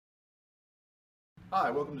Hi,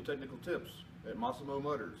 welcome to Technical Tips at Massimo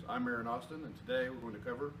Motors. I'm Aaron Austin, and today we're going to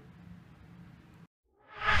cover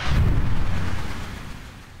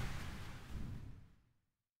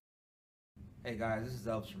Hey guys, this is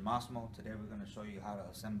Elvis from Massimo. Today we're going to show you how to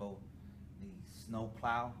assemble the snow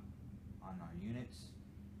plow on our units.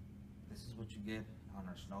 This is what you get on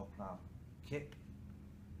our snow plow kit.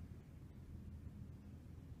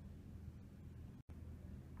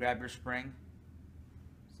 Grab your spring,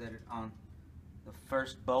 set it on the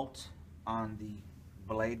first bolt on the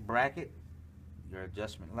blade bracket, your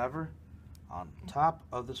adjustment lever on top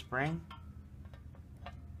of the spring,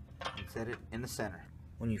 and set it in the center.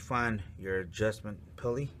 When you find your adjustment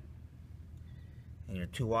pulley and your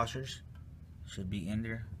two washers should be in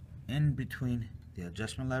there, in between the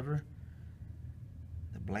adjustment lever,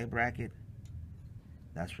 the blade bracket,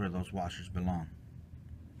 that's where those washers belong.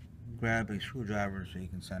 Grab a screwdriver so you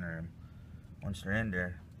can center them. Once they're in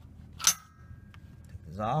there, take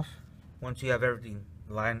this off. Once you have everything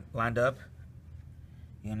lined up,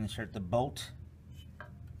 you're going to insert the bolt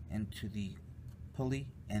into the pulley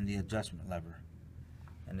and the adjustment lever.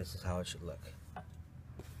 And this is how it should look.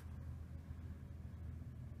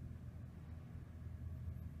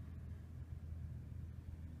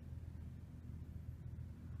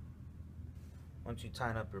 Once you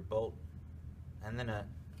tighten up your bolt and the nut,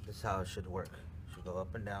 this is how it should work. It should go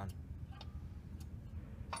up and down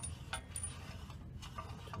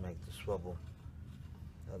to make the swivel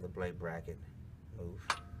of the blade bracket move.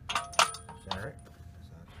 Center it. That's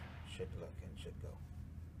how it should look and should go.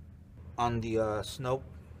 On the snow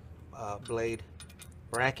blade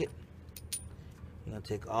bracket, you're going to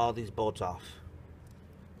take all these bolts off.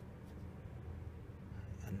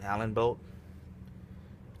 An Allen bolt,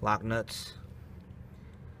 lock nuts.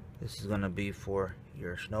 This is going to be for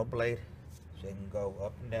your snow blade, so you can go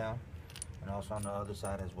up and down, and also on the other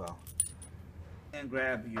side as well. And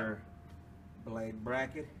grab your blade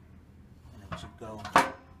bracket, and it should go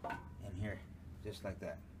in here, just like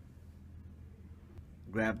that.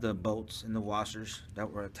 Grab the bolts and the washers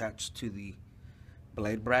that were attached to the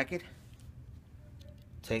blade bracket.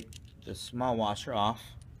 Take the small washer off.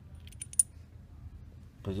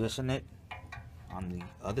 Position it on the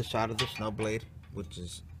other side of the snow blade, which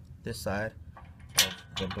is this side of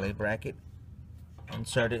the blade bracket.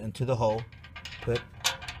 Insert it into the hole. Put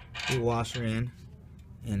the washer in,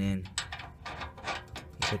 and then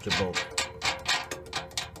you put your bolt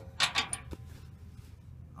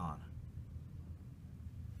on.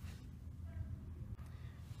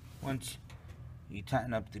 Once you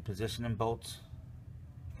tighten up the positioning bolts,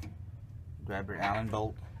 grab your Allen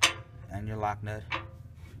bolt and your lock nut,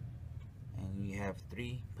 and you have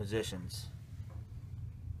 3 positions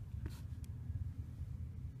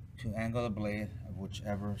to angle the blade of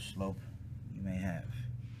whichever slope you may have.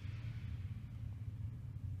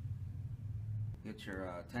 Get your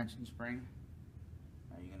tension spring.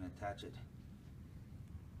 Now you're going to attach it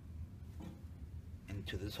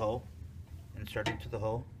into this hole, insert it to the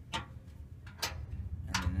hole, and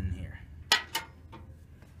then in here.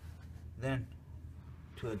 Then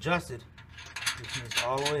to adjust it, you can this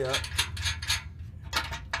all the way up.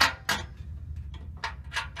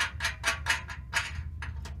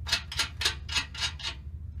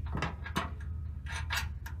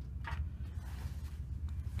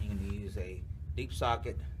 A deep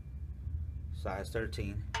socket size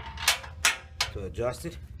 13 to adjust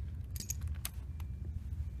it,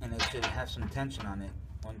 and it should have some tension on it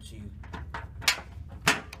once you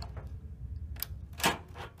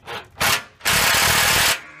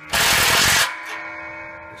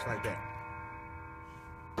just like that.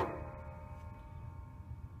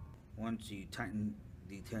 Once you tighten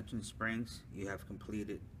the tension springs, you have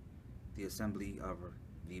completed the assembly of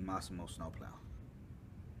the Massimo snowplow.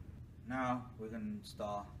 Now we're going to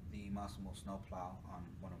install the Massimo snowplow on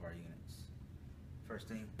one of our units. First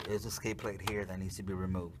thing is the skate plate here that needs to be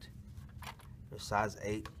removed. Your size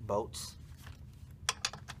 8 bolts.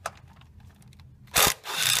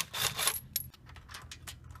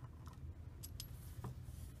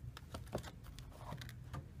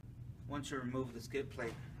 Once you remove the skid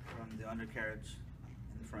plate from the undercarriage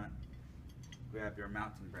in the front, grab your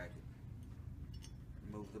mounting bracket.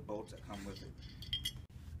 Remove the bolts that come with it.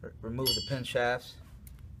 Remove the pin shafts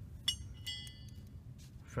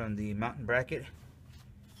from the mounting bracket.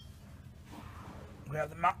 Grab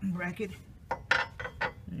the mounting bracket.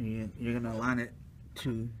 You're going to align it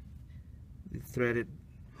to the threaded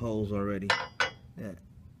holes already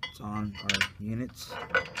that's on our units.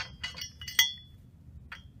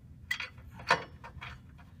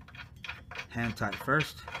 Hand tight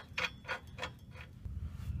first.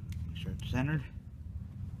 Make sure it's centered.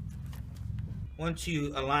 once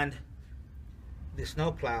you aligned the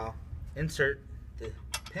snow plow, insert the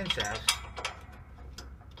pin shafts.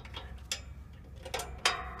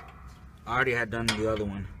 I already had done the other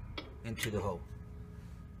one into the hole.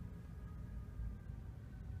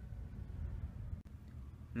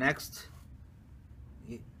 Next,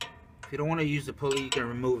 if you don't want to use the pulley, you can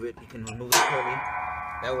remove it. You can remove the pulley.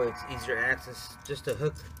 That way it's easier access. Just to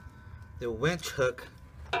hook the winch hook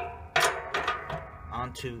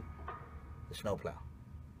onto the snowplow.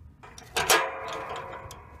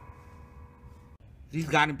 These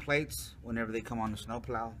guiding plates, whenever they come on the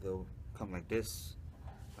snowplow, they'll come like this.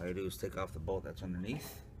 All you do is take off the bolt that's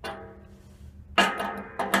underneath.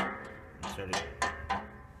 Insert it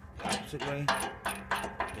the opposite way.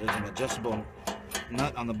 There's an adjustable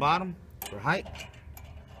nut on the bottom for height.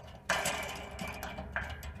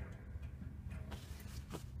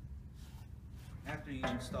 After you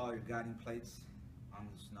install your guiding plates on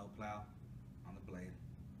the snowplow, on the blade,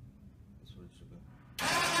 this is what it should go.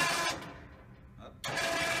 Up.